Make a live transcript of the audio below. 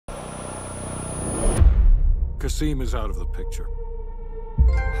Kasim is out of the picture.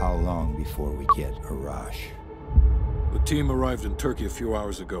 How long before we get Arash? The team arrived in Turkey a few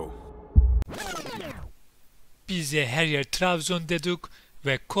hours ago. Bize her yer Trabzon dedik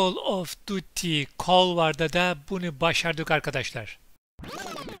ve Call of Duty Cold War'da da bunu başardık arkadaşlar.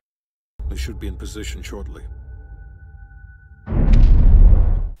 They should be in position shortly.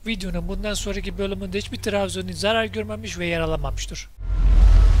 Videonun bundan sonraki bölümünde hiçbir Trabzon'un zarar görmemiş ve yaralanmamıştır.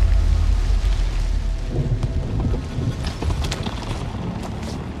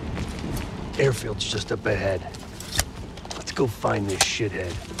 Airfield's just up ahead. Let's go find this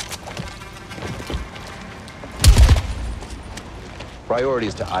shithead. Priority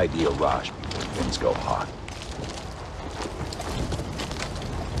is to ID Arash before things go hot.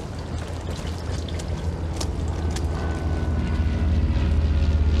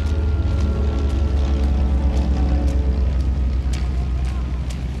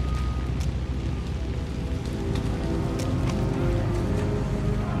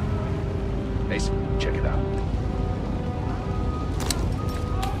 Mason, check it out.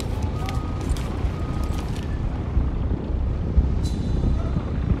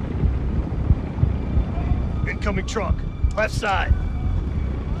 Incoming truck. Left side.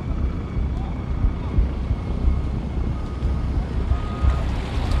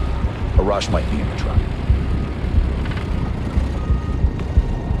 Arash might be in the truck.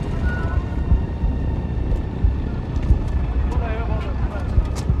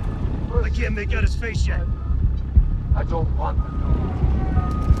 I can't make out his face yet. I don't want them.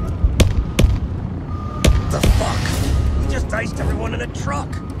 The fuck? He just iced everyone in a truck.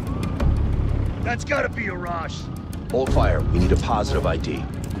 That's gotta be Arash. Hold fire. We need a positive ID.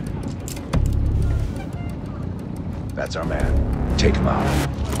 That's our man. Take him out.